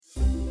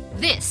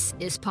This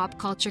is Pop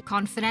Culture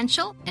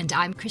Confidential, and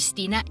I'm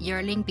Christina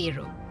Yerling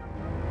Biro.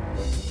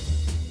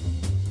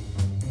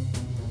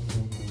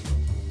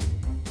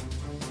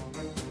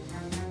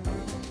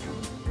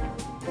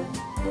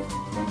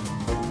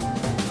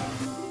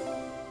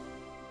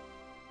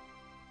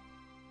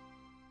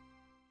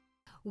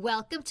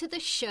 Welcome to the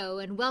show,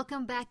 and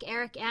welcome back,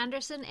 Eric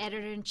Anderson,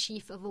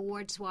 Editor-in-Chief of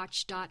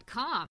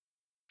AwardsWatch.com.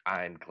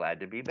 I'm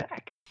glad to be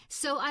back.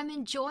 So I'm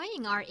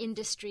enjoying our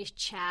industry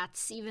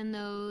chats, even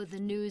though the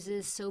news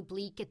is so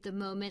bleak at the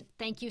moment.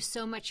 Thank you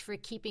so much for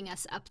keeping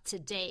us up to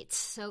date.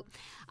 So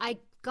I've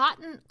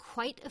gotten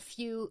quite a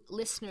few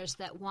listeners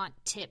that want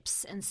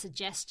tips and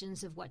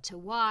suggestions of what to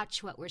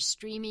watch, what we're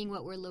streaming,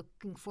 what we're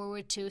looking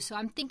forward to. So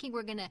I'm thinking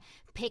we're going to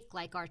pick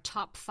like our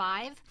top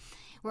 5.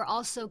 We're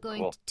also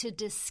going to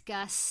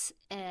discuss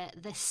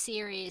the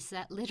series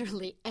that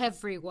literally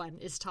everyone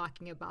is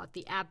talking about,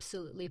 the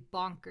absolutely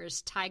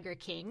bonkers Tiger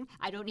King.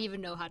 I don't even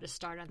know how to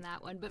start on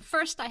that one. But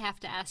first I have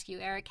to ask you,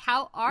 Eric,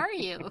 how are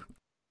you?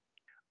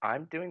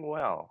 I'm doing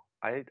well.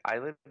 I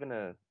live in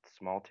a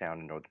small town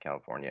in Northern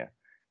California,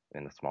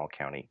 in a small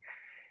county,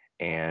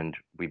 and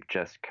we've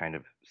just kind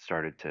of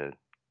started to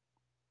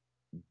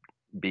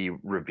be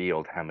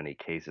revealed how many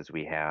cases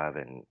we have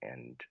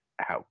and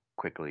how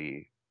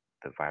quickly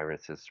the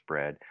virus has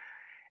spread.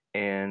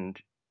 And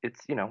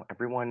it's,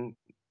 everyone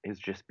is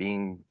just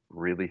being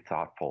really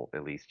thoughtful,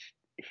 at least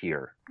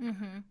here.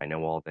 Mm-hmm. I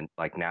know all the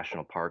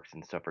national parks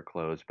and stuff are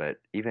closed, but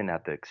even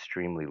at the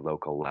extremely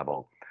local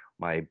level,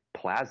 my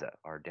plaza,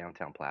 our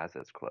downtown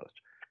plaza, is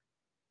closed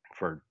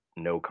for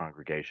no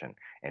congregation.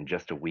 And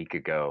just a week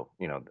ago,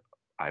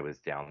 I was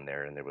down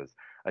there and there was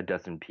a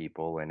dozen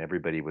people and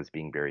everybody was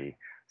being very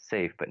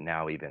safe. But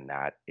now even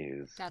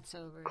that's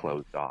over.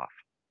 Closed off.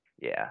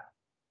 Yeah.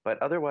 But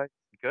otherwise,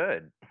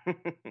 good.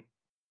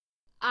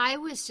 I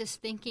was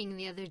just thinking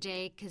the other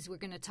day, because we're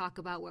going to talk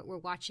about what we're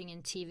watching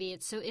in TV.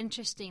 It's so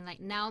interesting. Like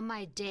now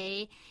my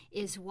day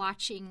is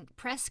watching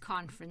press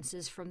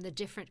conferences from the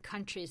different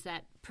countries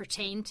that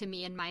pertain to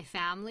me and my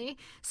family.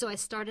 So I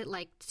started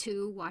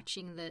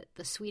watching the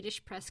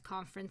Swedish press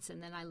conference,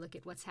 and then I look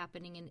at what's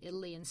happening in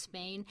Italy and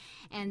Spain.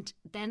 And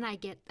then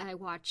I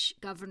watch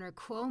Governor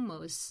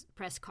Cuomo's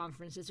press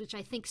conferences, which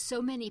I think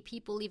so many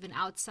people, even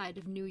outside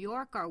of New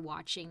York, are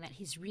watching, that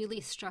he's really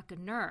struck a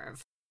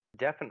nerve.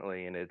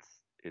 Definitely. And it's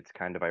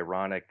kind of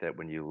ironic that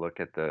when you look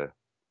at the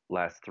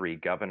last 3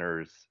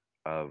 governors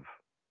of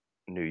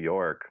New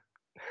York,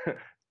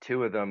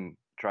 2 of them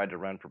tried to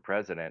run for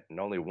president, and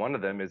only one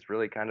of them is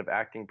really kind of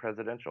acting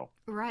presidential.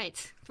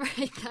 Right.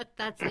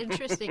 That's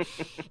interesting.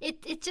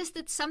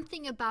 It's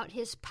something about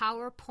his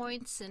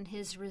PowerPoints and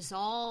his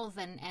resolve,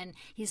 and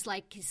he's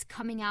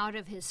coming out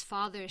of his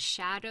father's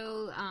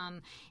shadow.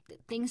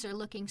 Things are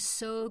looking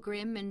so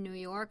grim in New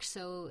York,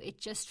 so it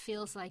just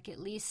feels like at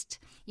least,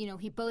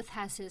 he both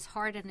has his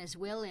heart and his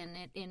will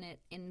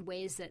in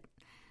ways that,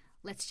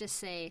 let's just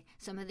say,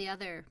 some of the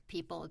other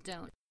people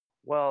don't.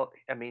 Well,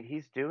 I mean,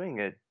 he's doing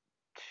it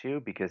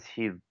too because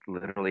he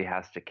literally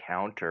has to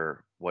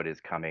counter what is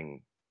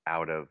coming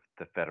out of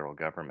the federal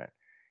government,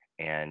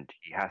 and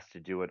he has to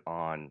do it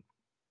on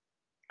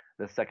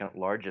the second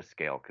largest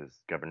scale because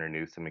Governor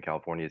Newsom in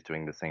California is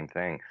doing the same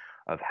thing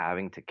of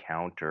having to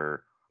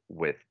counter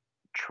with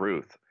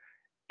truth.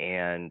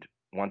 And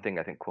one thing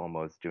I think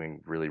Cuomo is doing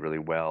really, really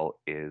well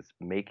is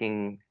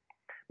making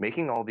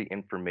all the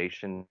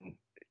information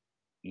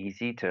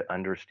easy to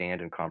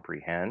understand and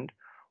comprehend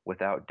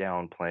without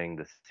downplaying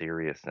the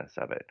seriousness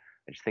of it.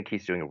 I just think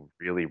he's doing a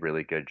really,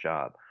 really good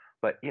job.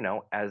 But,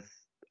 as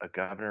a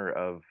governor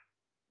of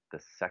the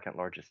second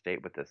largest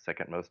state with the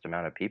second most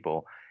amount of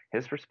people,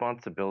 his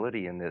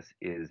responsibility in this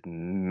is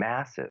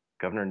massive.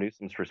 Governor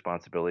Newsom's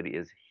responsibility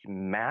is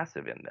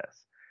massive in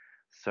this.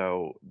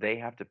 So they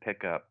have to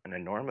pick up an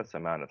enormous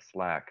amount of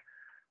slack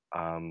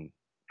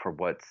for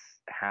what's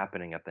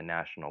happening at the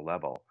national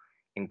level,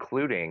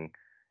 including,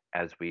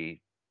 as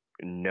we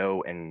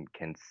know and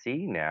can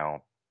see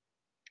now,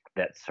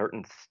 that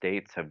certain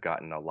states have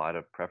gotten a lot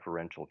of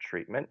preferential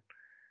treatment,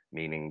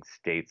 meaning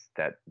states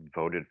that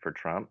voted for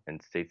Trump and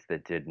states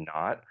that did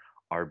not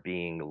are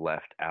being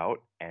left out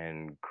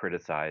and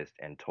criticized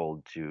and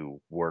told to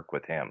work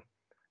with him.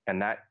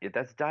 And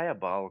that's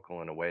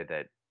diabolical in a way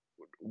that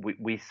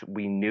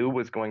we knew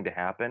was going to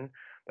happen,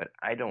 but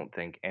I don't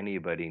think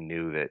anybody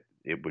knew that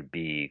it would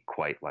be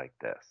quite like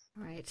this.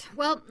 Right.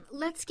 Well,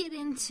 let's get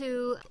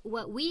into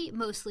what we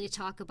mostly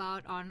talk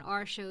about on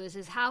our shows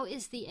is how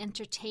is the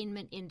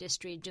entertainment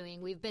industry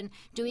doing? We've been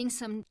doing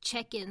some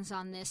check-ins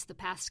on this the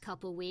past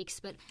couple weeks,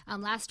 but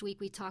last week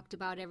we talked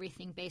about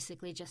everything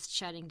basically just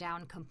shutting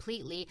down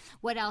completely.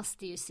 What else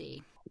do you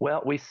see?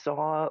 Well, we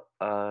saw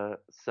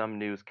some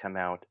news come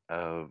out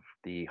of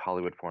the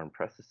Hollywood Foreign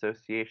Press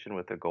Association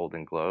with the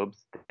Golden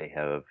Globes. They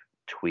have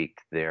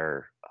tweaked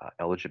their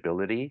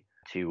eligibility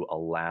to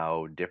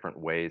allow different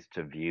ways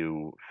to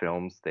view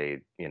films.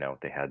 They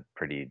had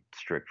pretty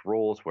strict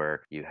rules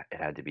where it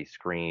had to be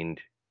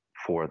screened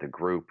for the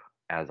group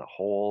as a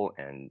whole,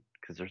 and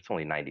because there's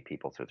only 90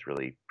 people, so it's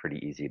really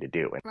pretty easy to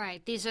do.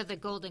 Right. These are the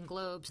Golden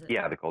Globes.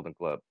 Yeah, the Golden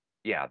Globe.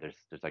 yeah, there's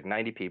like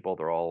 90 people.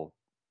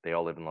 They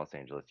all live in Los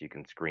Angeles. You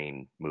can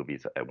screen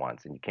movies at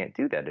once, and you can't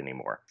do that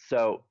anymore.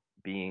 So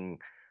being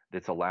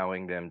that's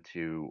allowing them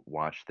to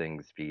watch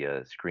things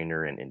via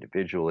screener and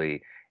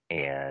individually,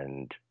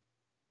 and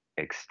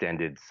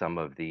extended some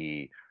of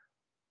the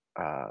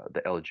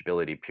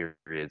eligibility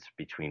periods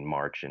between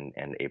March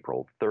and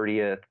April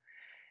 30th.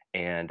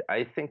 And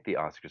I think the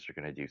Oscars are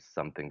going to do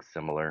something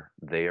similar.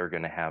 They are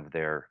going to have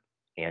their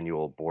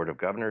annual Board of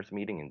Governors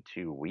meeting in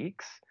 2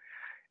 weeks.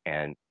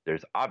 And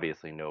there's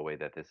obviously no way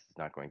that this is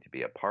not going to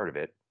be a part of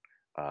it.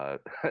 Uh,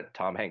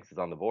 Tom Hanks is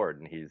on the board,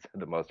 and he's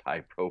the most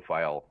high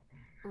profile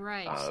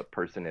Right.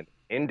 person in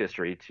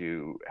industry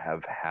to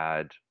have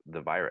had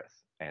the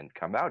virus and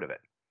come out of it.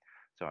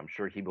 So I'm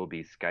sure he will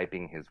be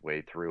Skyping his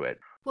way through it.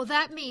 Well,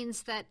 that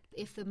means that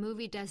if the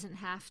movie doesn't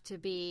have to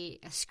be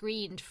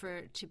screened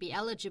for to be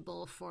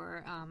eligible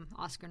for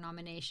Oscar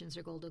nominations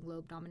or Golden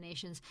Globe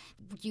nominations,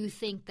 you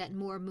think that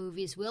more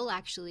movies will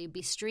actually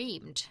be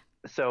streamed?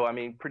 So I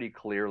mean, pretty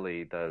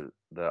clearly the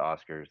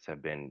Oscars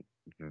have been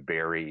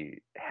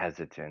very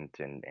hesitant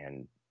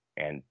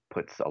and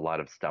puts a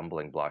lot of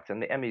stumbling blocks,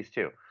 and the Emmys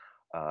too,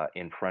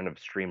 in front of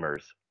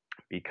streamers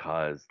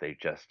because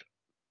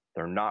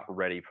they're not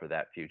ready for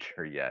that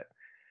future yet.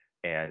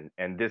 And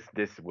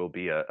this will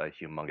be a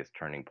humongous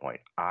turning point.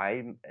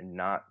 I'm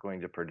not going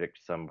to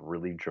predict some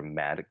really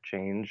dramatic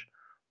change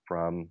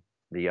from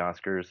the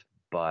Oscars,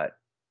 but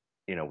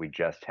we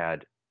just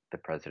had the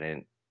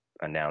president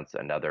announce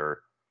another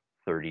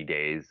 30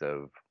 days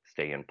of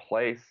stay in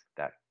place.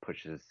 That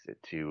pushes it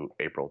to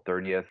April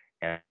 30th.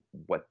 And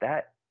what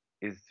that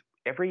is,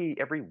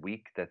 every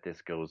week that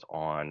this goes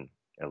on,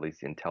 at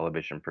least in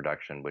television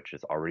production, which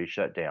is already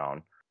shut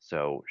down,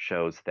 so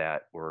shows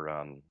that were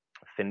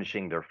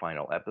finishing their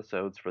final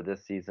episodes for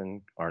this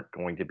season aren't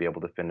going to be able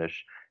to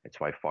finish.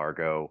 It's why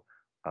Fargo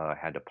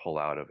had to pull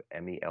out of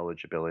Emmy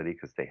eligibility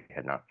because they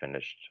had not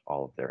finished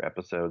all of their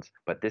episodes.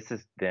 But this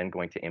is then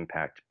going to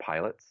impact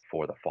pilots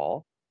for the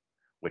fall,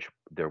 which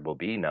there will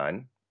be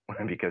none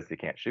because they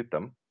can't shoot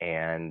them.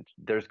 And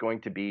there's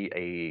going to be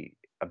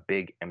a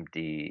big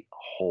empty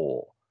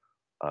hole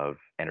of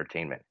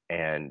entertainment.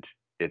 And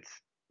it's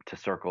to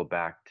circle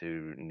back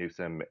to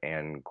Newsom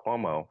and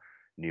Cuomo.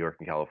 New York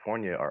and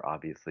California are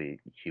obviously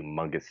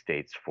humongous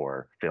states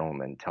for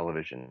film and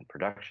television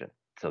production.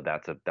 So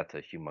that's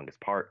a humongous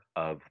part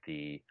of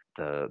the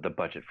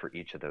budget for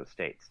each of those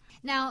states.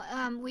 Now,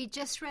 we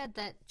just read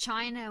that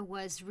China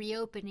was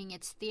reopening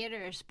its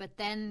theaters, but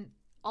then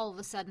all of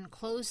a sudden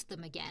closed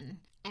them again.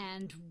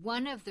 And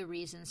one of the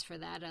reasons for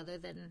that, other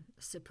than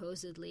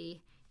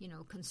supposedly,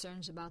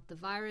 concerns about the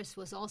virus,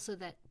 was also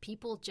that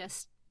people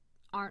just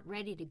aren't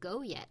ready to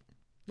go yet.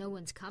 No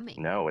one's coming.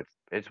 No,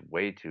 it's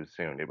way too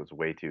soon. It was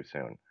way too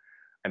soon.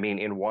 I mean,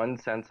 in one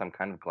sense, I'm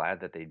kind of glad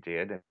that they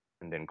did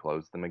and then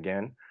closed them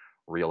again,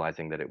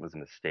 realizing that it was a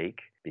mistake,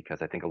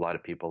 because I think a lot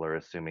of people are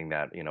assuming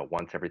that,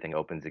 once everything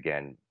opens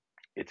again,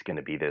 it's going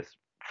to be this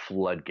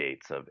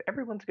floodgates of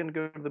everyone's going to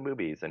go to the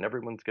movies and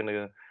everyone's going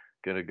to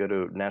go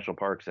to national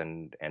parks,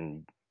 and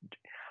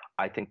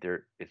I think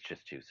it's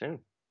just too soon,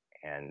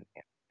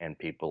 and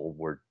people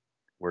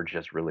were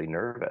just really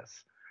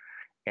nervous.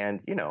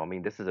 And I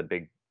mean, this is a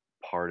big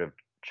part of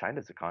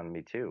China's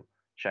economy too.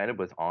 China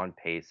was on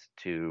pace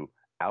to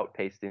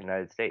outpace the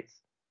United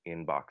States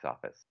in box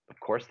office. Of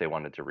course, they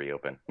wanted to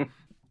reopen.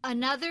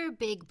 Another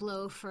big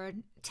blow for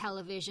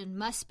television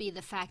must be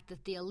the fact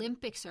that the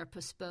Olympics are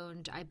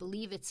postponed. I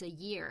believe it's a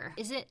year.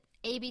 Is it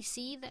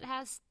ABC that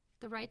has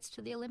the rights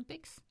to the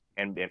Olympics?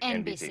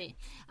 NBC.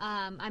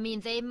 I mean,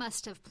 they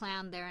must have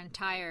planned their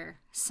entire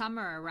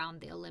summer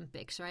around the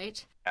Olympics,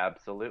 right?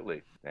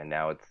 Absolutely. And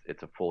now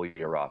it's a full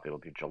year off. It'll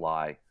be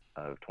July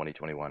of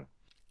 2021.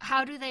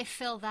 How do they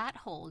fill that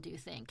hole, do you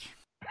think?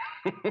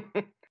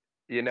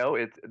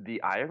 It's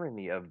the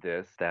irony of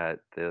this that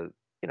the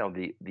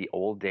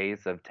old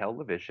days of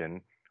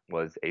television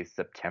was a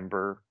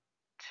September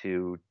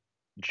to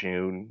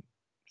June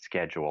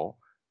schedule,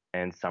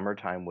 and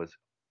summertime was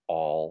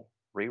all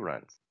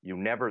reruns.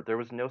 There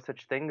was no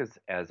such thing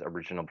as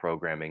original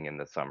programming in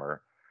the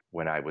summer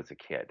when I was a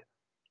kid,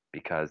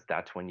 because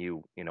that's when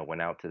you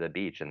went out to the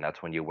beach, and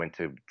that's when you went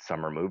to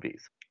summer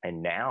movies.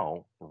 And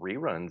now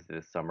reruns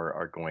this summer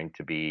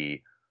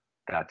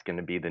that's going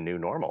to be the new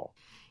normal.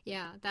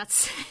 Yeah,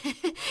 that's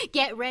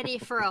get ready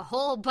for a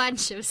whole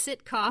bunch of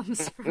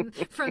sitcoms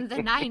from the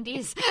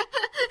 90s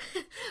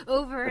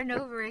over and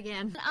over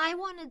again. I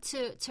wanted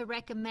to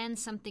recommend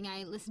something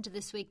I listened to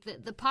this week,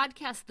 the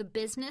podcast The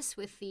Business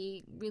with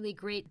the really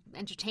great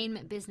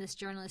entertainment business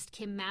journalist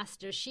Kim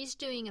Masters. She's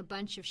doing a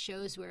bunch of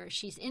shows where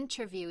she's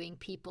interviewing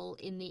people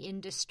in the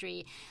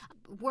industry,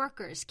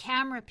 workers,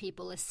 camera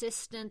people,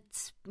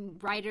 assistants,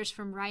 writers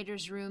from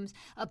writers' rooms,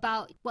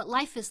 about what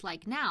life is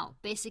like now,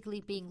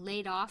 basically being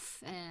laid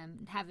off and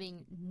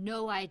having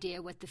no idea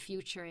what the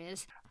future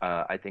is.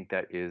 I think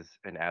that is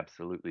an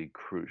absolutely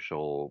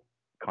crucial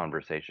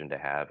conversation to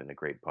have in a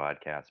great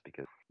podcast,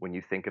 because when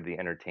you think of the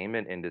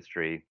entertainment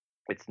industry,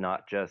 it's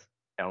not just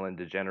Ellen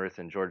DeGeneres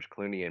and George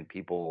Clooney and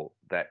people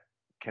that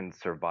can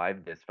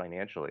survive this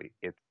financially.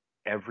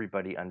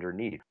 everybody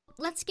underneath.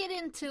 Let's get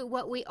into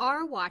what we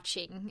are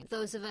watching,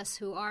 those of us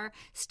who are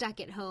stuck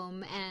at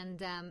home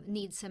and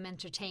need some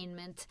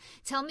entertainment.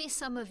 Tell me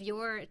some of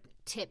your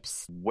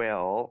tips.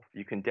 Well,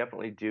 you can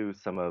definitely do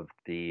some of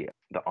the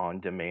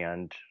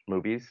on-demand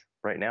movies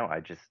right now. I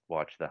just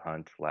watched The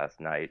Hunt last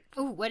night.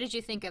 Ooh, what did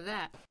you think of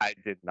that? I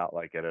did not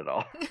like it at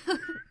all.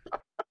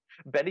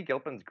 Betty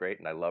Gilpin's great,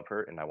 and I love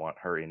her, and I want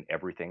her in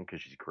everything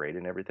because she's great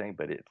in everything,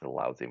 but it's a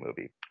lousy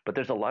movie. But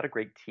there's a lot of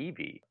great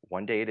TV.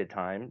 One Day at a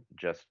Time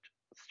just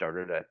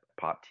started at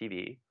Pop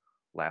TV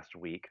last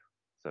week,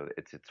 so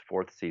it's its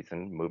fourth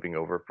season, moving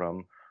over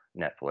from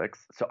Netflix.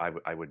 So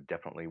I would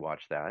definitely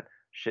watch that.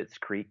 Schitt's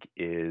Creek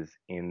is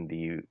in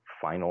the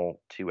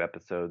final 2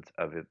 episodes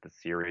of the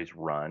series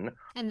run.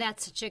 And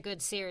that's such a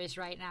good series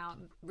right now.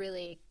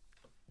 Really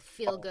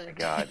feel good. Oh my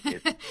God,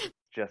 it's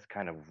just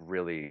kind of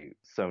really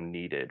so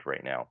needed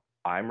right now.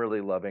 I'm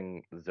really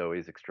loving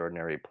Zoe's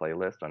Extraordinary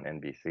Playlist on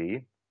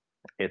NBC.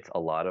 It's a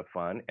lot of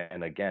fun.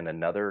 And again,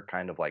 another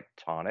kind of like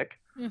tonic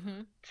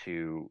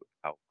to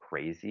how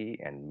crazy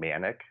and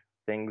manic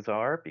things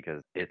are,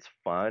 because it's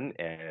fun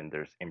and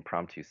there's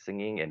impromptu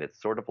singing, and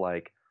it's sort of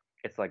like,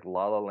 it's like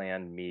La La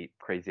Land meet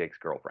Crazy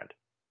Ex-Girlfriend.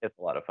 It's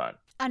a lot of fun.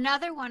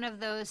 Another one of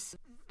those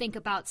think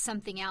about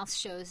something else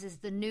shows is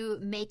the new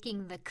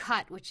Making the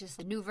Cut, which is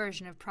the new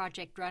version of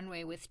Project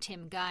Runway with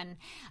Tim Gunn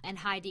and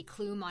Heidi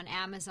Klum on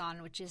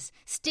Amazon, which is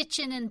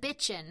stitchin' and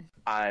bitchin'.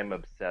 I'm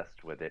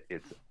obsessed with it.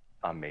 It's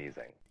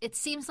amazing. It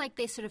seems like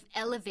they sort of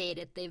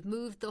elevated. They've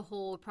moved the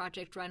whole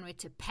Project Runway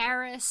to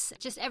Paris.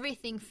 Just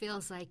everything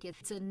feels like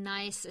it's a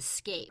nice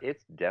escape.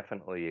 It's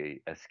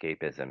definitely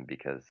escapism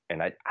because,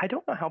 and I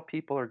don't know how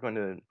people are going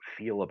to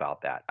feel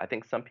about that. I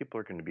think some people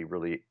are going to be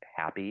really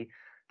happy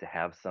to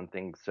have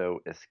something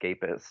so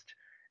escapist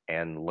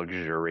and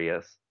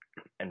luxurious,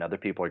 and other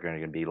people are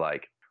going to be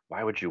like,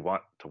 why would you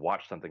want to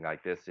watch something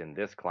like this in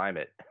this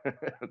climate?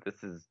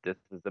 This is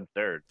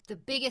absurd. The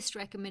biggest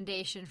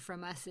recommendation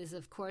from us is,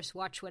 of course,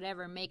 watch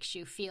whatever makes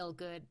you feel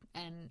good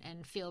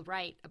and feel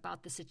right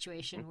about the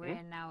situation we're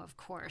in now, of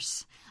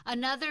course.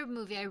 Another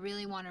movie I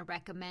really want to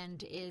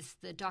recommend is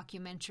the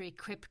documentary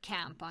Crip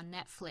Camp on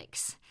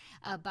Netflix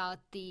about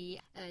the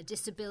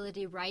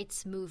disability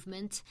rights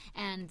movement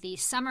and the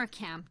summer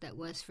camp that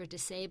was for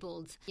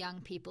disabled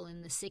young people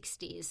in the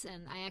 60s.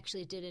 And I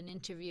actually did an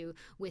interview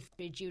with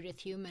Judith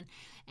Heumann,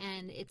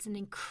 and it's an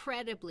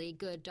incredibly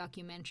good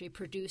documentary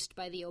produced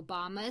by the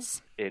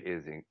Obamas.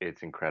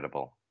 It's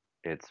incredible.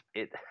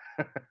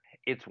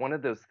 It's one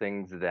of those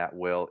things that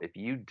will, if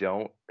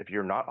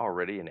you're not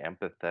already an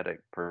empathetic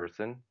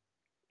person,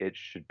 it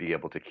should be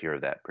able to cure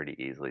that pretty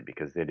easily,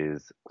 because it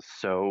is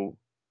so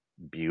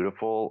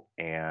beautiful,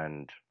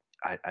 and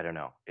I don't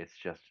know.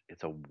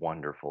 It's a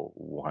wonderful,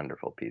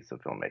 wonderful piece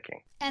of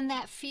filmmaking. And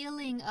that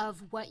feeling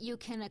of what you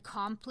can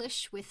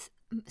accomplish with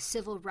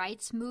civil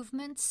rights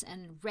movements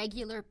and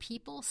regular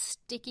people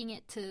sticking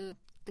it to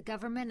the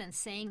government and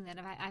saying that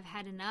I've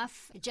had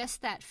enough.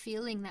 Just that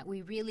feeling that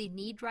we really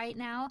need right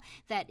now,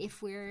 that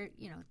if we're,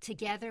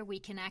 together, we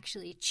can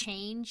actually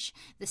change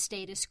the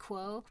status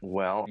quo.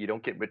 Well, you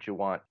don't get what you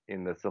want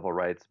in the civil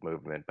rights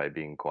movement by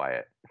being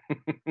quiet.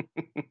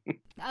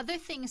 Other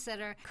things that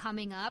are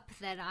coming up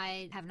that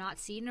I have not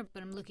seen,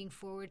 but I'm looking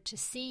forward to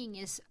seeing,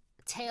 is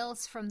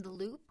Tales from the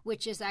Loop,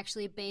 which is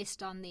actually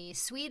based on the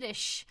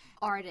Swedish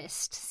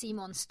artist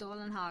Simon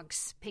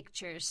Stålenhag's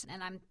pictures,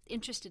 and I'm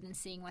interested in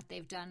seeing what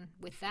they've done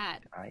with that.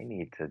 I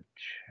need to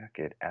check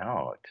it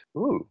out.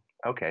 Ooh,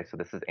 okay, so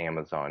this is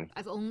Amazon.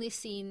 I've only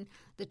seen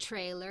the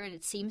trailer, and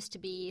it seems to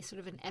be sort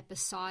of an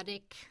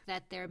episodic,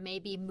 that they're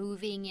maybe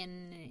moving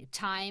in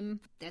time,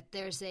 that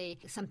there's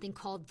something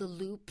called the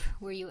Loop,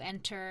 where you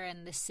enter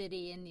in the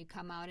city and you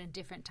come out in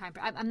different time.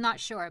 I'm not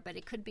sure, but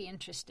it could be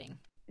interesting.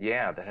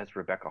 Yeah, that has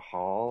Rebecca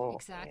Hall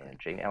and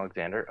Jane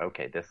Alexander.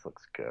 Okay, this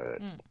looks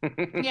good.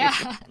 Yeah.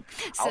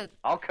 So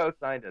I'll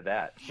co-sign to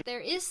that. There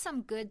is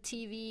some good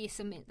TV,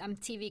 some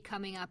TV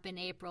coming up in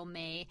April,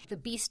 May. The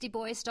Beastie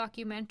Boys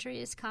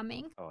documentary is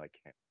coming. Oh, I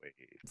can't wait.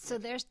 So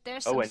there's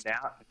some... Oh, and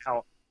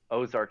now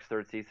Ozark's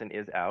third season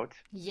is out.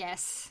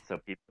 Yes. So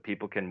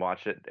people can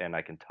watch it, and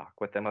I can talk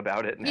with them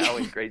about it now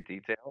in great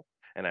detail.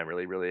 And I'm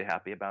really, really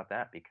happy about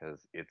that,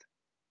 because it's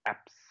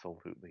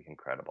absolutely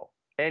incredible.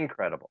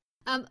 Incredible.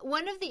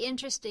 One of the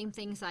interesting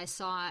things I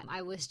saw,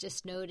 I was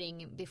just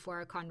noting before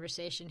our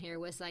conversation here,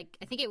 was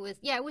it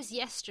was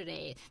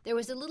yesterday. There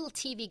was a little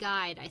TV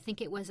guide. I think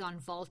it was on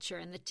Vulture,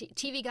 and the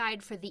TV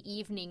guide for the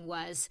evening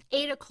was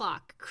 8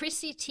 o'clock,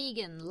 Chrissy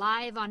Teigen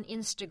live on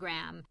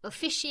Instagram,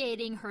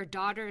 officiating her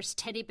daughter's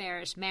teddy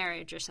bear's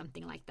marriage or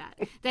something like that.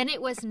 Then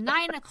it was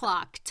 9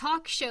 o'clock,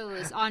 talk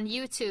shows on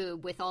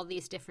YouTube with all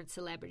these different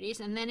celebrities.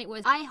 And then it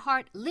was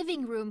iHeart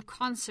Living Room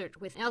concert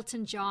with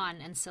Elton John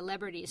and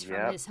celebrities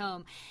from his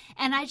home.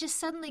 And I just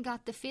suddenly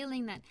got the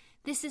feeling that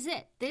this is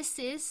it. This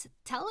is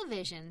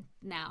television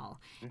now.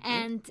 Mm-hmm.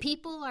 And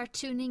people are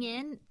tuning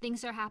in.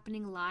 Things are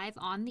happening live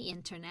on the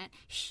internet.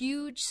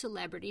 Huge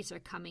celebrities are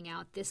coming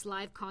out. This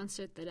live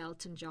concert that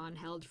Elton John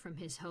held from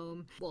his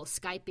home, well,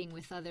 Skyping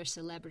with other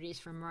celebrities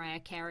from Mariah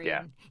Carey,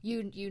 and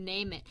you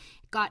name it,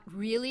 got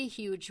really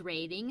huge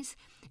ratings.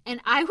 And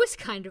I was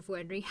kind of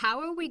wondering, how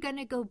are we going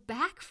to go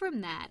back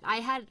from that?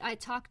 I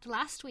talked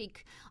last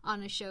week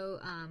on a show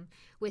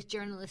with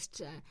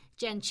journalist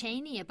Jen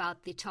Chaney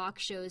about the talk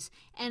shows,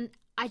 and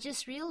I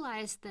just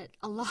realized that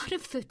a lot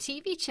of the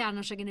TV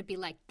channels are going to be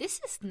like,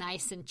 this is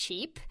nice and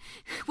cheap.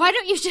 Why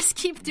don't you just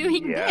keep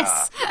doing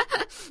this?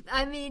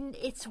 I mean,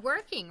 it's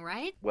working,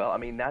 right? Well, I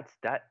mean, that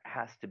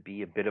has to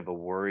be a bit of a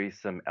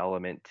worrisome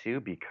element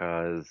too,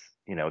 because,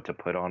 to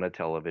put on a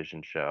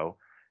television show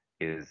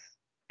is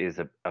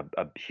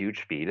a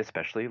huge feat,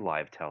 especially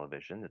live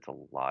television. It's a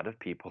lot of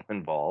people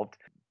involved.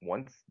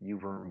 Once you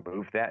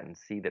remove that and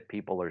see that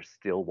people are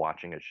still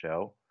watching a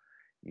show,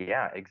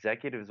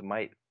 executives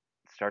might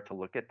start to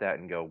look at that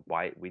and go,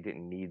 why we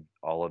didn't need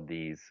all of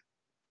these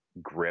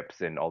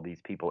grips and all these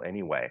people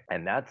anyway.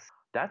 And that's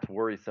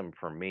worrisome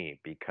for me,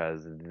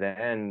 because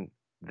then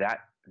that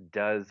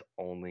does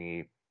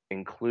only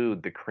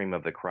include the cream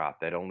of the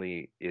crop. That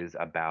only is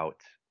about,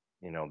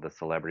 the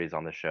celebrities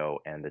on the show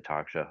and the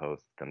talk show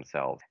hosts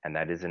themselves. And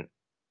that isn't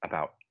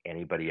about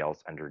anybody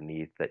else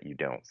underneath that you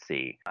don't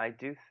see. I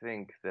do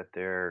think that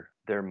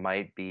there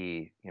might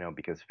be,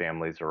 because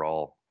families are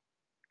all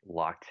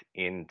locked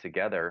in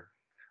together,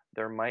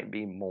 there might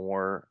be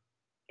more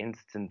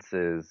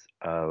instances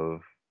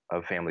of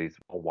families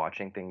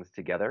watching things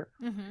together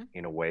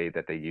in a way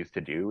that they used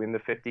to do in the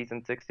 50s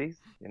and 60s,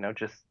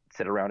 just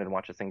sit around and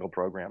watch a single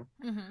program.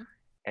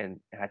 And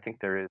I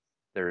think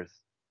there's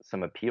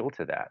some appeal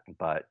to that.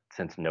 But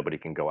since nobody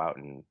can go out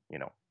and,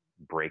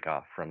 break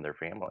off from their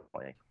family.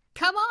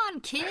 Come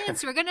on,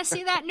 kids, we're going to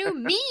see that new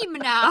meme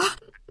now.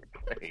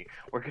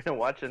 We're going to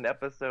watch an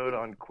episode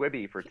on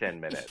Quibi for 10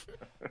 minutes.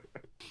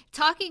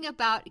 Talking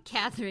about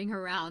gathering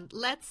around,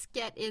 let's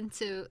get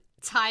into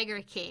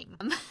Tiger King.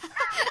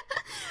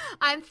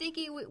 I'm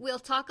thinking we'll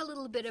talk a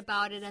little bit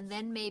about it, and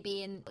then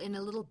maybe in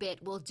a little bit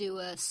we'll do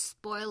a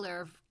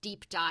spoiler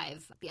deep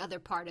dive, the other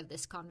part of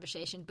this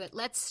conversation. But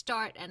let's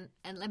start, and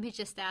let me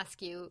just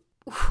ask you,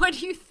 what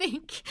do you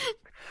think?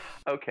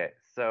 Okay,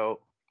 so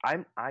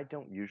I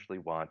don't usually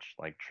watch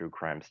like true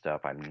crime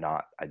stuff. I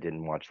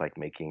didn't watch like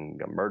Making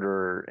a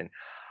Murderer, and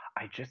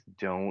I just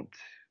don't.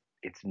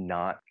 It's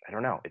not, I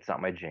don't know, it's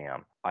not my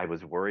jam. I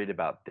was worried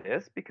about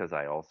this because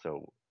I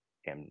also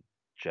am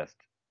just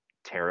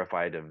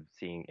terrified of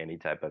seeing any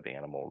type of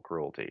animal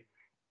cruelty.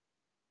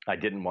 I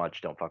didn't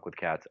watch Don't Fuck with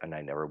Cats, and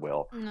I never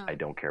will. No. I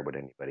don't care what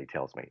anybody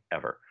tells me,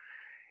 ever.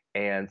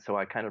 And so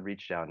I kind of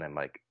reached out and I'm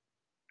like,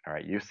 all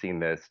right, you've seen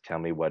this. Tell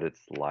me what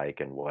it's like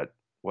and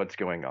what's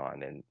going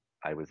on. And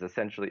I was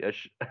essentially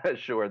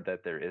assured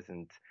that there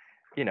isn't,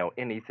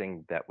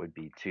 anything that would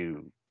be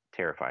too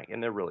terrifying.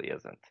 And there really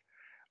isn't.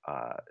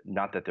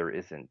 Not that there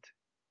isn't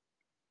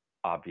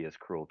obvious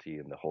cruelty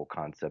in the whole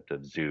concept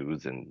of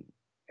zoos and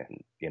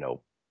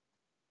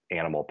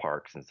animal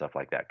parks and stuff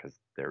like that, because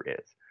there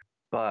is.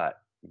 But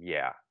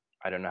yeah,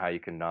 I don't know how you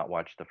can not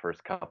watch the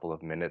first couple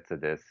of minutes of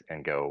this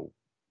and go,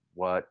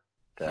 what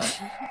the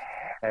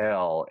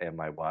hell am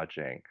I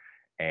watching?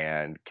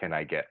 And can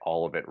I get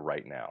all of it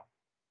right now?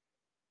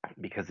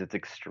 Because it's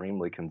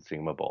extremely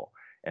consumable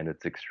and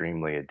it's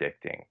extremely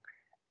addicting.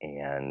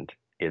 And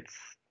it's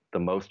the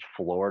most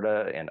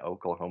Florida and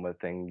Oklahoma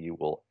thing you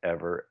will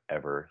ever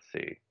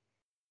see.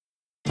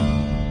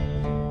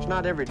 It's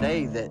not every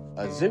day that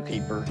a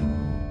zookeeper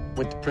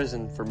went to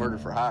prison for murder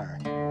for hire.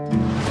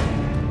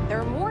 There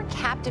are more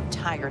captive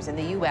tigers in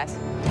the U.S.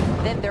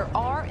 than there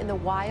are in the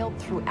wild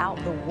throughout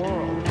the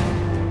world.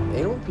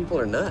 Animal people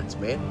are nuts,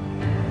 man.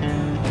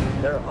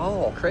 They're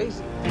all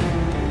crazy.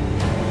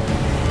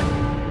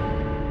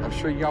 I'm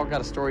sure y'all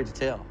got a story to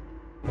tell.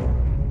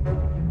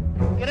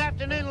 Good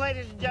afternoon,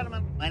 ladies and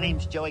gentlemen. My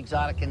name's Joe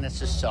Exotic, and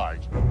this is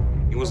Sarge.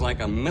 He was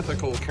like a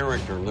mythical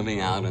character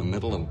living out in the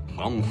middle of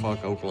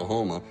bumfuck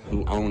Oklahoma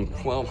who owned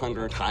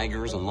 1,200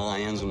 tigers and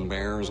lions and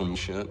bears and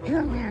shit.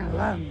 You're gonna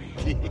love me.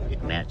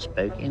 Matt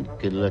spoken,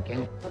 good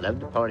looking, love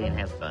to party and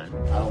have fun.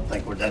 I don't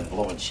think we're done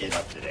blowing shit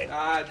up today.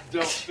 I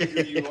don't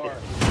figure you are.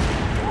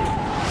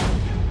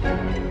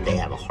 They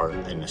have a heart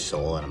and a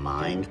soul and a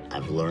mind.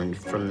 I've learned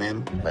from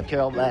them. But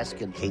Carol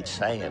Baskin keeps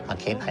saying, I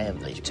can't have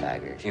these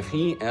tigers. If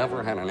he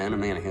ever had an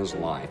enemy in his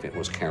life, it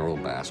was Carol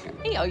Baskin.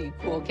 Hey, all you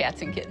cool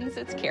cats and kittens,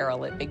 it's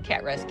Carol at Big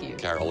Cat Rescue.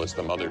 Carol is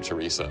the Mother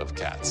Teresa of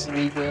cats.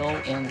 We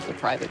will end the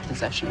private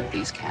possession of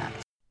these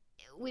cats.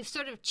 We've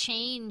sort of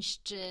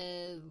changed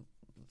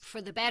for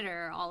the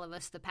better, all of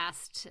us, the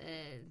past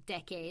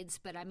decades.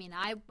 But I mean,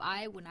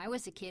 I when I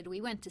was a kid,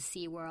 we went to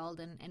SeaWorld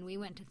and we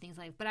went to things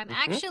like, but I'm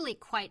actually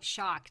quite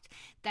shocked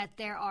that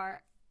there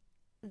are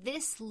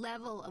this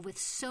level of, with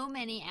so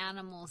many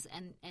animals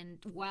and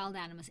wild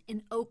animals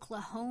in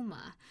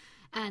Oklahoma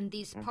and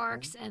these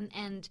parks,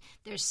 and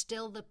there's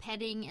still the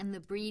petting and the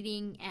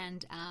breeding,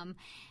 and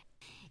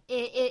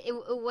it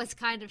was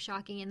kind of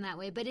shocking in that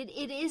way. But it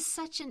is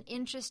such an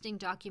interesting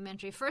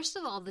documentary. First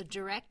of all,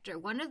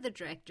 one of the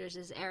directors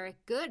is Eric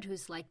Goode,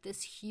 who's like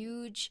this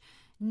huge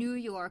New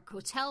York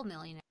hotel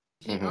millionaire.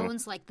 He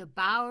owns like the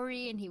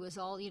Bowery, and he was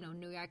all,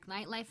 New York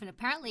nightlife. And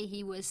apparently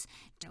he was,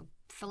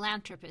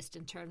 philanthropist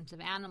in terms of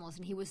animals,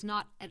 and he was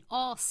not at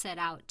all set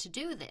out to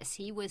do this.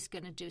 He was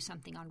going to do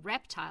something on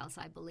reptiles,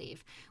 I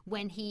believe,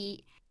 when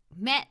he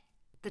met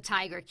the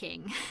Tiger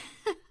King.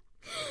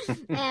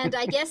 And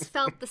I guess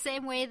felt the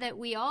same way that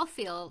we all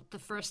feel the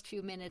first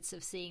few minutes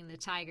of seeing the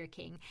Tiger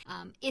King.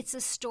 It's a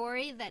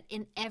story that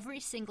in every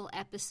single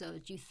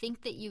episode you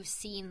think that you've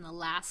seen the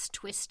last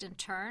twist and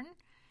turn.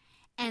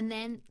 And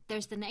then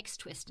there's the next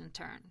twist and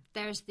turn.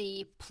 There's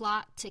the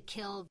plot to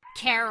kill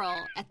Carol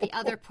at the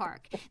other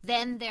park.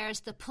 Then there's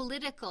the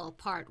political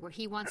part where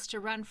he wants to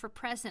run for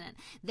president.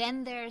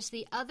 Then there's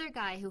the other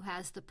guy who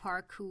has the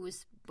park who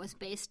was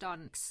based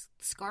on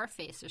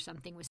Scarface or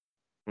something.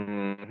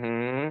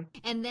 And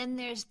then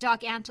there's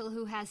Doc Antle,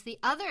 who has the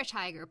other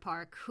tiger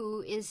park,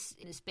 who is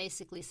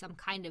basically some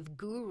kind of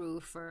guru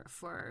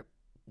for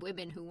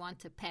women who want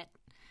to pet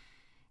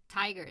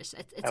tigers.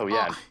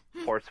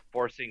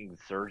 Forcing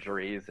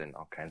surgeries and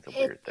all kinds of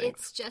weird things.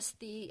 It's just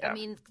the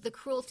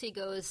cruelty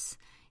goes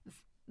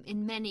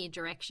in many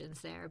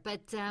directions there.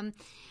 But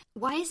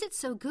why is it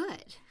so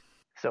good?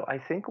 So I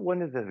think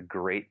one of the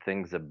great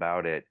things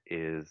about it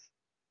is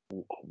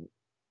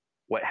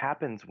what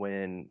happens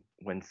when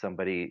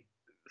somebody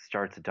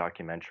starts a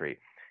documentary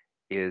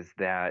is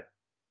that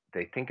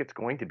they think it's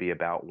going to be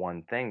about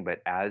one thing,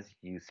 but as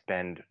you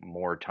spend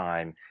more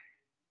time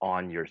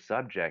on your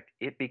subject,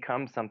 it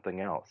becomes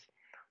something else.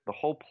 The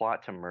whole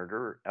plot to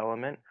murder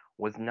element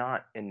was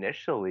not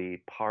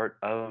initially part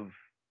of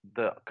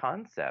the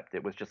concept.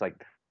 It was just like,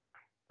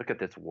 look at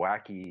this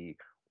wacky,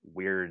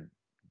 weird,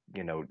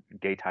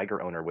 gay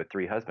tiger owner with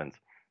 3 husbands,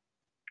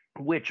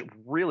 which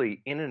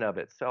really in and of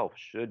itself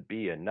should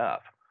be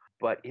enough.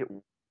 But it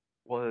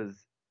was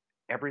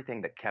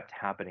everything that kept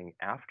happening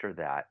after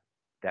that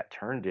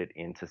turned it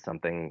into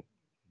something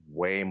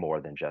way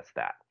more than just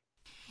that.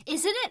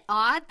 Isn't it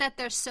odd that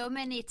there's so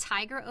many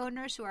tiger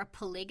owners who are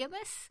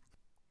polygamous?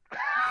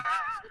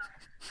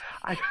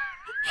 I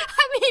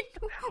mean,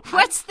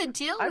 what's the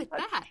deal with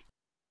that?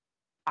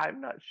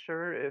 I'm not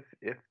sure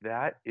if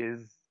that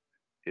is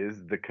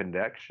the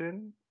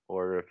connection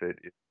or if it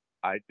is.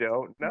 I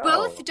don't know.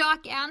 Both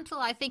Doc Antle,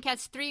 I think,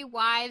 has 3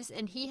 wives,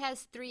 and he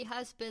has 3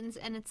 husbands,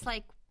 and it's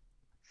like...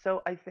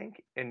 So I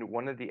think in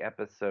one of the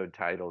episode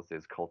titles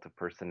is Cult of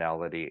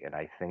Personality, and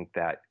I think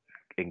that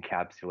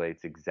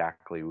encapsulates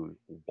exactly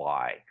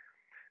why.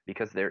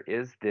 Because there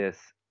is this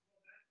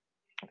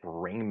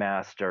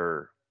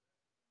ringmaster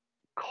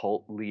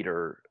cult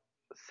leader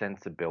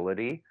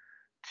sensibility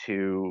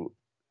to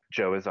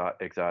Joe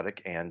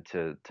Exotic and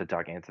to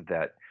Doc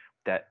Antle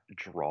that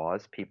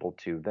draws people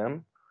to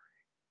them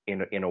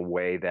in a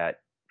way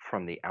that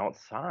from the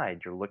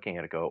outside you're looking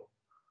at it, go,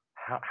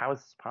 how is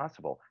this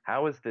possible?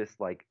 How is this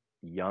like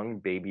young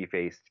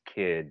baby-faced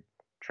kid,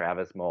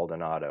 Travis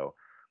Maldonado,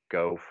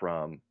 go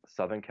from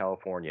Southern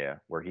California,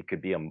 where he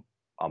could be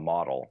a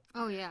model,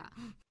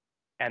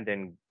 and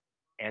then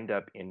end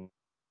up in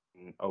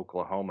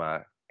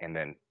Oklahoma, and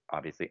then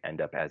obviously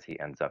end up as he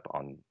ends up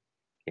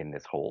in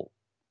this whole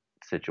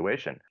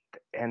situation.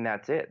 And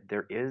that's it.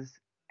 There is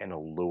an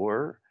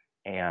allure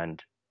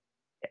and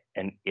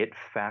an it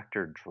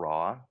factor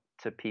draw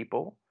to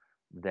people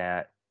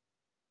that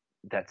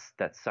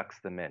sucks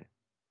them in.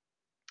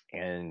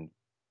 And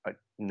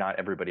not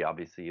everybody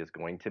obviously is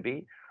going to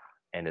be,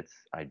 and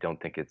I don't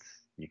think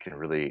you can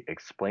really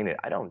explain it.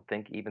 I don't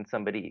think even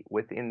somebody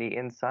within the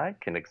inside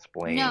can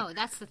explain. No,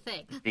 that's the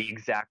thing. The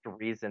exact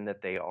reason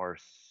that they are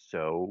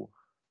so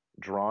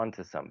drawn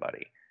to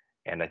somebody.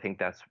 And I think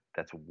that's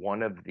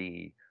one of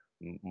the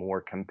more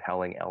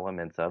compelling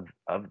elements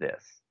of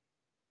this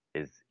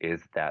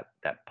is that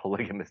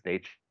polygamous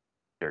nature,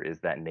 is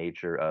that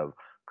nature of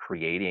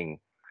creating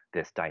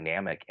this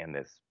dynamic and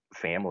this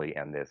family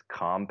and this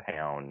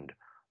compound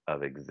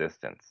of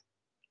existence.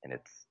 And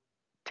it's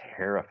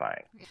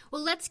terrifying.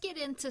 Well, let's get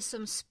into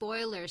some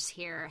spoilers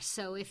here.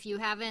 So if you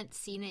haven't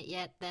seen it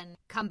yet, then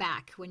come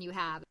back when you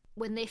have.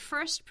 When they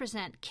first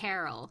present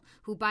Carol,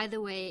 who, by the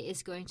way,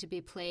 is going to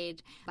be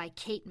played by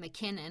Kate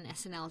McKinnon,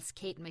 SNL's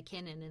Kate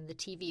McKinnon in the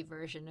TV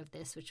version of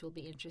this, which will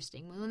be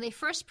interesting. When they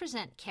first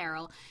present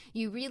Carol,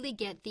 you really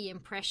get the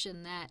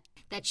impression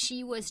that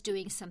she was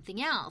doing something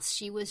else.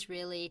 She was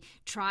really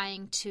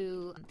trying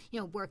to,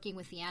 working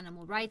with the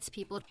animal rights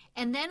people.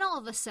 And then all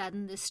of a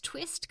sudden, this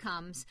twist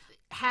comes.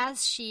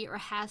 Has she or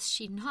has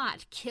she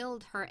not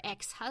killed her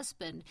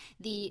ex-husband,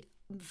 the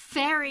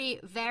very,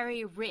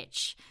 very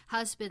rich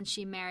husband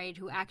she married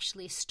who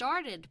actually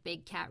started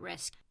Big Cat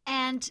Rescue?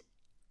 And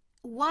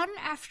one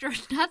after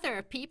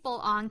another, people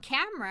on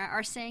camera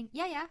are saying,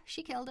 yeah,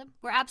 she killed him.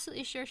 We're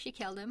absolutely sure she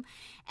killed him.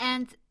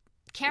 And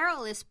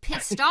Carol is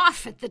pissed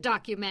off at the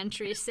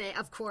documentary,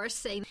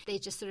 saying they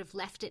just sort of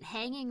left it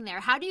hanging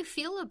there. How do you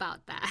feel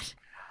about that?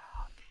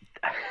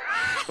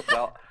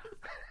 Well,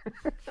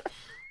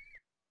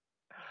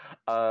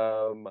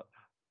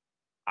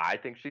 I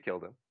think she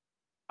killed him.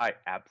 I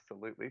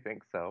absolutely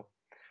think so.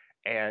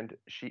 And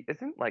she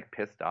isn't like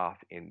pissed off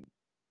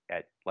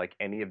at like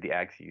any of the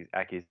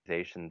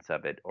accusations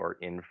of it or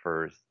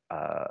infers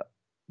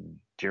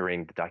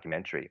during the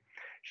documentary.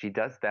 She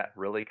does that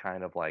really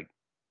kind of like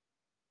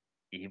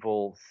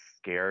evil,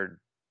 scared,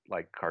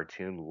 like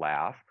cartoon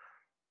laugh.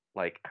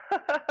 Like,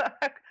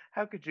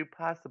 how could you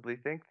possibly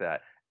think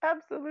that?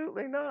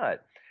 Absolutely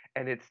not.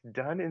 And it's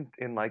done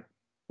in like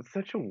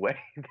such a way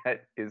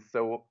that is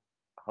so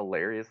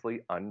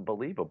hilariously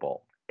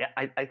unbelievable. Yeah,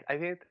 I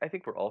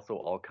think we're also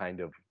all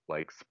kind of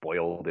like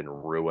spoiled and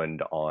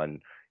ruined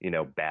on,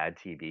 bad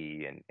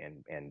TV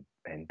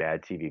and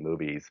bad TV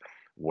movies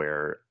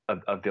where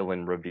a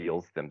villain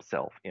reveals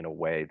themselves in a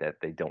way that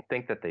they don't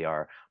think that they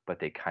are, but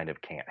they kind of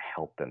can't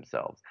help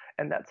themselves.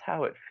 And that's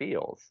how it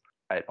feels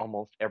at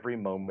almost every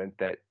moment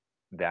that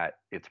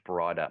it's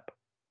brought up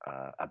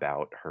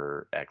about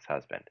her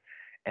ex-husband.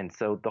 And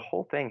so the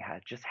whole thing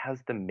just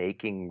has the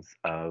makings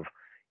of,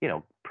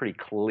 pretty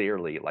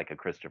clearly like a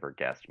Christopher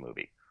Guest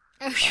movie.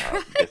 Oh,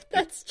 sure.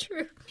 That's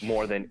true.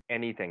 More than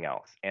anything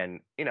else.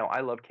 And,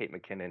 I love Kate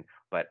McKinnon,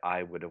 but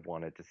I would have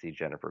wanted to see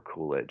Jennifer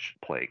Coolidge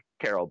play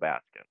Carole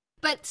Baskin.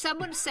 But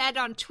someone said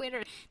on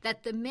Twitter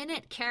that the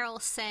minute Carole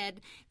said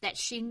that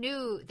she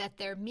knew that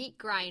their meat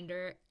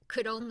grinder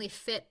could only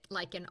fit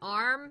like an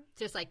arm,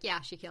 just like,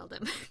 yeah, she killed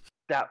him.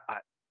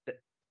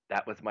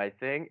 That was my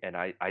thing, and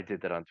I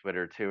did that on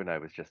Twitter too. And I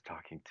was just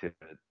talking to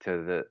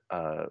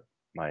the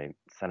my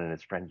son and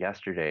his friend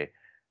yesterday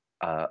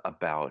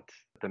about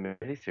the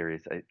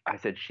miniseries. I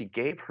said she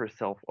gave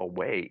herself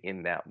away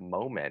in that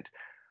moment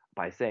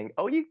by saying,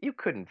 "Oh, you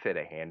couldn't fit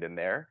a hand in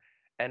there,"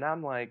 and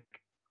I'm like,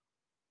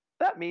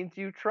 that means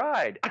you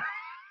tried.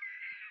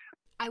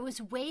 I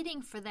was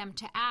waiting for them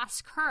to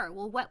ask her,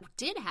 well, what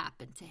did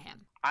happen to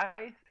him?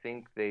 I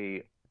think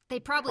they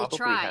probably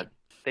tried.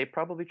 They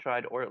probably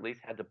tried, or at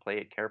least had to play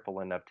it careful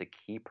enough to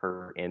keep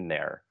her in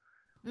there,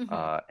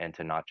 and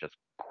to not just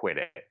quit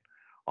it.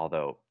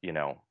 Although,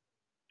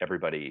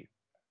 everybody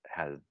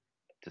has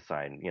to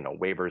sign,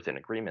 waivers and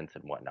agreements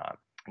and whatnot.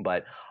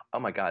 But, oh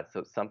my God,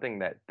 so something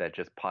that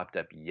just popped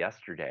up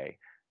yesterday,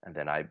 and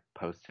then I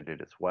posted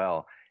it as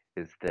well,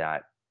 is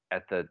that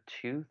at the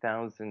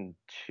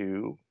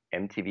 2002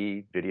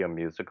 MTV Video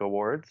Music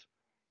Awards,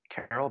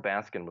 Carole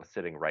Baskin was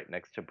sitting right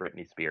next to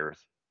Britney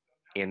Spears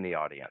in the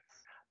audience.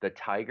 The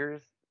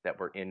tigers that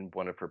were in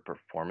one of her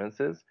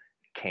performances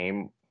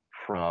came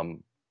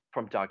from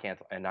Doc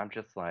Antle, and I'm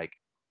just like,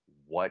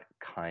 what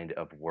kind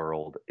of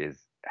world is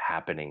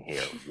happening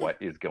here? What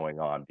is going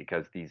on?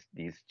 Because these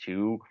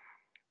two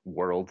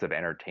worlds of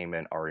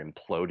entertainment are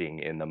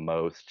imploding in the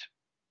most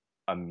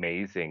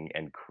amazing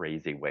and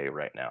crazy way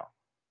right now.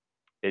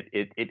 It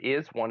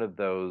is one of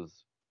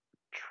those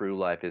true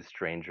life is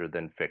stranger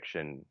than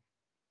fiction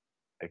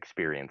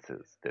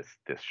experiences,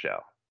 this show.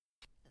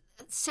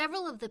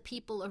 Several of the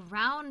people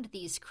around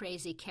these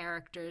crazy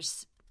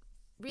characters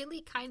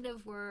really kind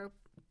of were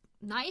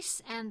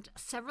nice, and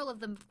several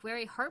of them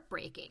very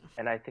heartbreaking.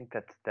 And I think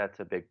that's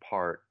a big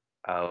part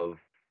of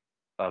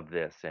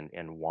this,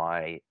 and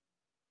why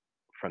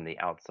from the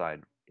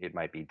outside it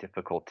might be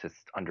difficult to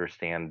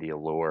understand the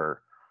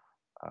allure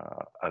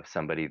of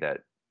somebody that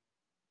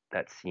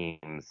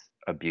seems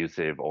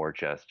abusive or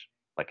just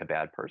like a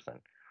bad person.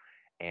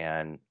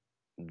 And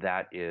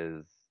that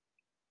is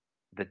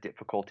the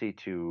difficulty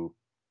to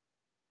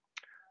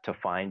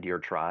find your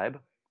tribe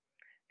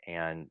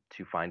and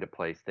to find a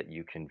place that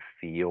you can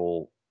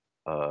feel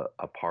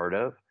a part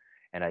of.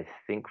 And I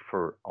think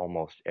for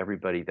almost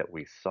everybody that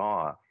we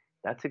saw,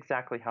 that's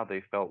exactly how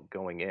they felt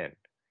going in.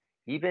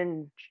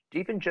 Even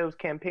Joe's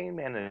campaign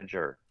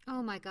manager.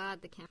 Oh my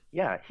God,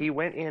 Yeah, he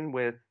went in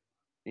with,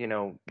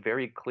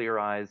 very clear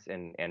eyes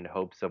and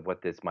hopes of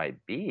what this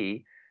might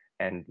be,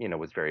 and,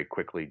 was very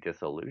quickly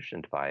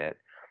disillusioned by it.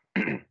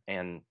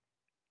 And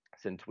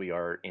since we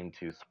are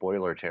into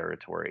spoiler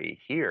territory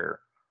here,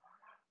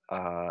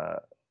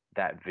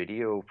 that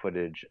video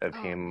footage of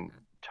him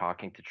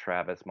talking to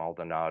Travis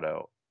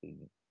Maldonado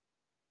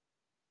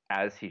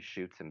as he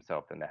shoots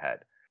himself in the head.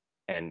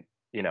 And,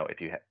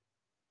 if you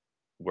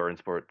we're in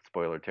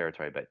spoiler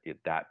territory, but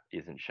that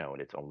isn't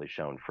shown. It's only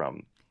shown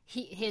from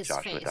his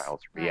Joshua face.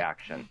 Dial's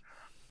reaction.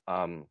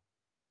 Right.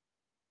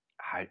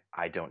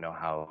 I don't know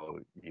how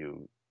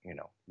you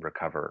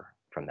recover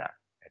from that.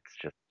 It's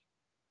just,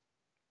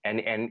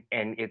 and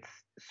it's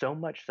so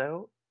much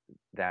so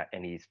that,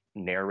 and he's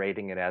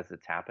narrating it as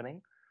it's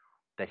happening,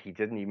 that he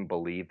didn't even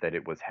believe that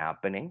it was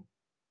happening.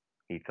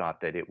 He thought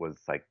that it was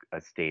like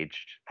a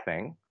staged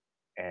thing.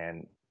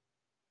 And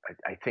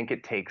I think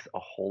it takes a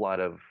whole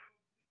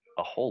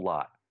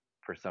lot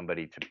for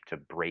somebody to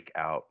break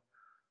out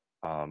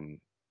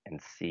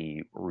and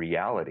see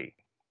reality.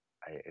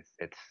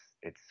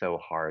 It's so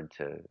hard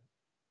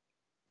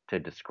to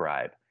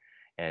describe,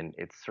 and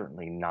it's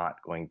certainly not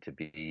going to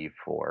be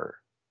for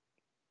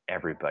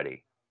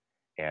everybody.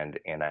 And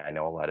I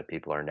know a lot of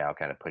people are now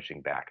kind of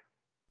pushing back.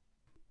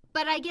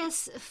 But I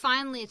guess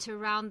finally, to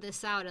round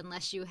this out,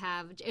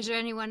 is there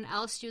anyone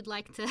else you'd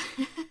like to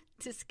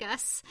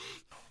discuss?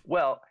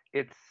 Well,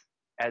 it's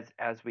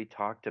as we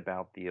talked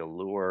about the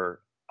allure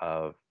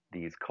of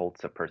these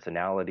cults of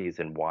personalities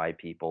and why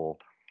people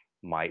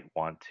might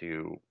want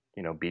to,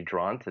 be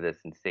drawn to this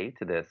and stay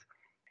to this,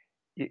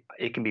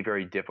 it can be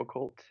very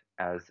difficult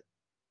as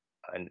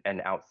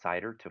an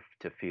outsider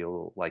to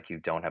feel like you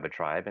don't have a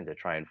tribe and to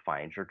try and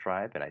find your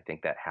tribe. And I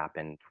think that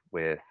happened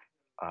with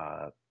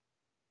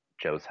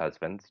Joe's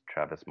husband,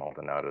 Travis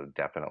Maldonado,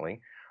 definitely.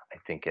 I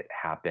think it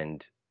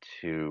happened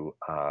to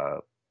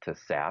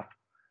Saf,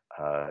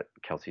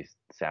 Kelsey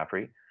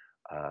Saffery.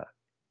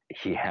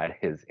 He had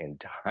his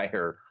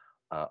entire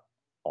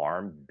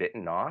arm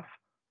bitten off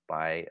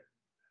by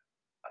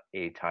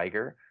a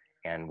tiger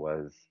and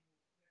was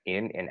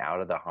in and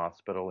out of the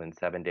hospital in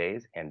 7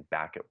 days and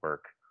back at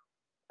work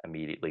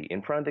immediately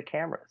in front of the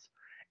cameras.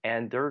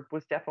 And there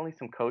was definitely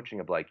some coaching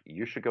of like,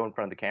 you should go in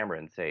front of the camera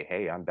and say,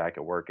 hey, I'm back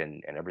at work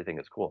and everything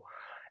is cool.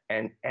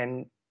 And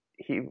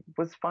he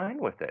was fine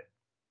with it.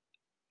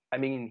 I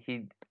mean,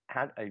 he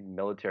had a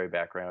military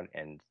background,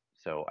 and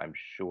so I'm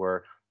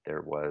sure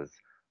there was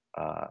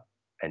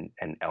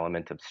an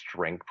element of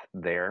strength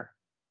there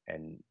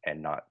and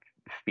not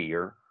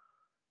fear.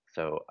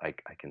 So I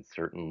can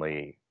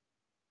certainly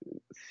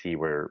see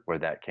where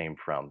that came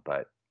from,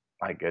 but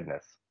my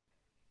goodness.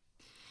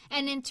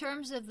 And in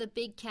terms of the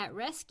Big Cat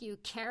Rescue,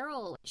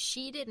 Carol,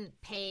 she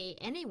didn't pay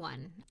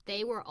anyone.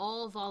 They were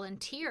all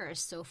volunteers.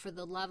 So for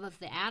the love of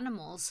the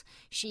animals,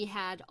 she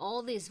had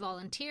all these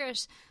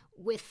volunteers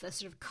with a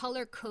sort of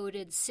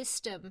color-coded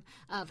system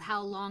of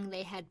how long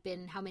they had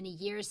been, how many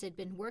years they'd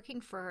been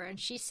working for her. And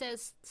she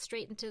says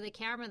straight into the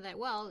camera that,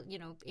 well,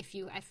 if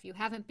you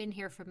haven't been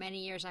here for many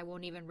years, I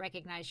won't even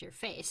recognize your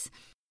face.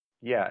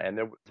 Yeah, and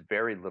there was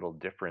very little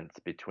difference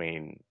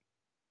between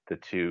the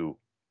two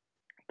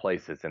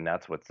places, and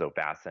that's what's so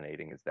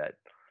fascinating is that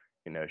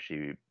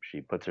she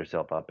puts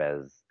herself up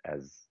as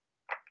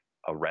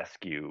a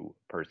rescue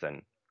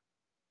person,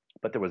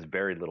 but there was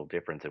very little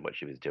difference in what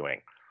she was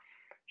doing.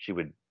 She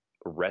would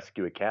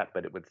rescue a cat,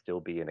 but it would still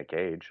be in a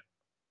cage.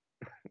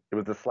 It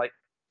was a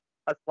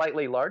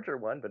slightly larger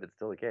one, but it's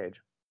still a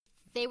cage.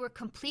 They were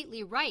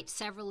completely right.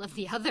 Several of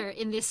the other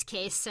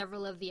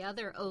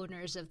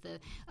owners of the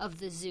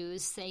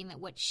zoos saying that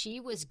what she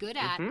was good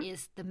at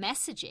is the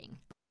messaging.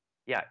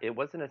 Yeah, it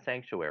wasn't a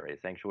sanctuary. A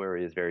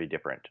sanctuary is very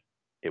different.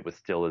 It was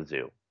still a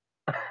zoo.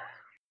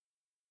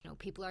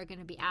 People are going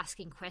to be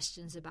asking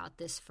questions about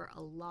this for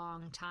a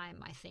long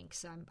time, I think.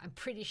 So I'm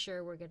pretty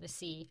sure we're going to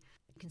see,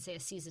 you can say, a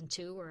season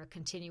 2 or a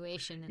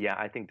continuation. Yeah,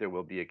 I think there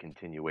will be a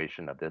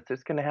continuation of this.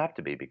 There's going to have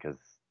to be, because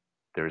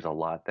there's a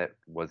lot that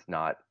was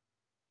not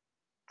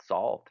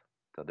solved.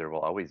 So there will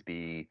always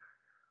be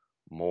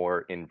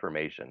more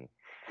information.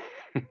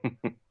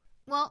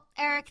 Well,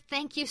 Eric,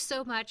 thank you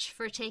so much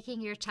for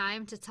taking your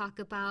time to talk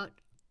about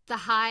the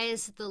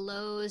highs, the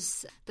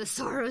lows, the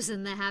sorrows,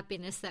 and the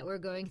happiness that we're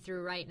going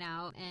through right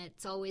now. And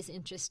it's always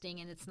interesting,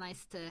 and it's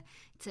nice to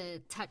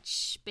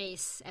touch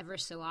base ever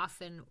so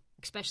often,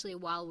 especially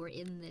while we're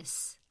in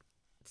this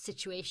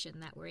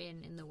situation that we're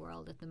in the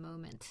world at the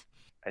moment.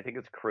 I think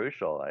it's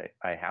crucial.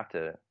 I have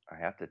to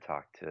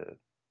talk to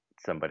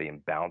somebody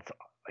and bounce,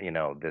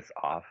 this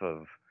off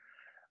of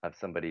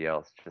somebody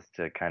else, just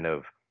to kind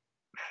of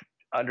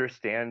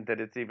understand that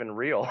it's even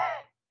real.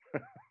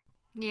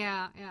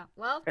 Yeah.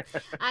 Well,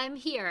 I'm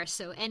here,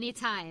 so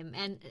anytime,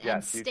 and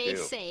stay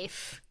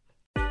safe.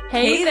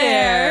 Hey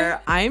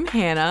there! I'm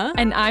Hannah.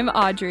 And I'm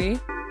Audrey.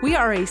 We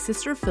are a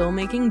sister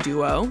filmmaking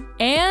duo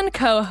and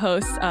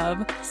co-hosts of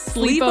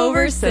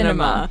Sleepover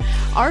Cinema,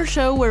 our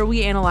show where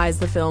we analyze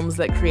the films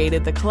that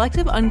created the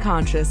collective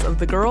unconscious of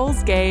the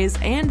girls, gays,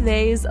 and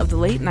theys of the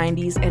late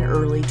 90s and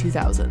early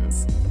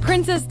 2000s.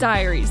 Princess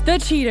Diaries, The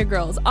Cheetah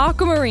Girls,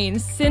 Aquamarine,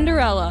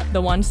 Cinderella, the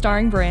one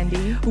starring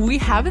Brandy. We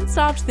haven't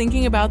stopped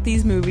thinking about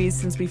these movies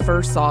since we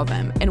first saw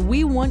them, and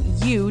we want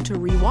you to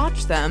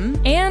rewatch them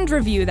and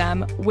review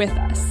them with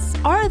us.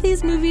 Are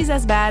these movies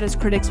as bad as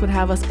critics would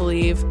have us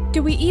believe?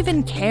 Do we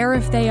even care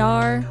if they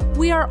are?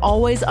 We are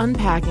always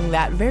unpacking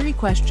that very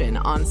question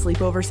on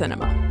Sleepover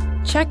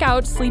Cinema. Check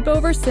out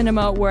Sleepover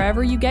Cinema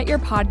wherever you get your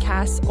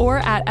podcasts or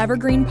at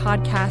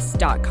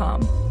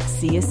evergreenpodcasts.com.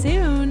 See you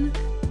soon.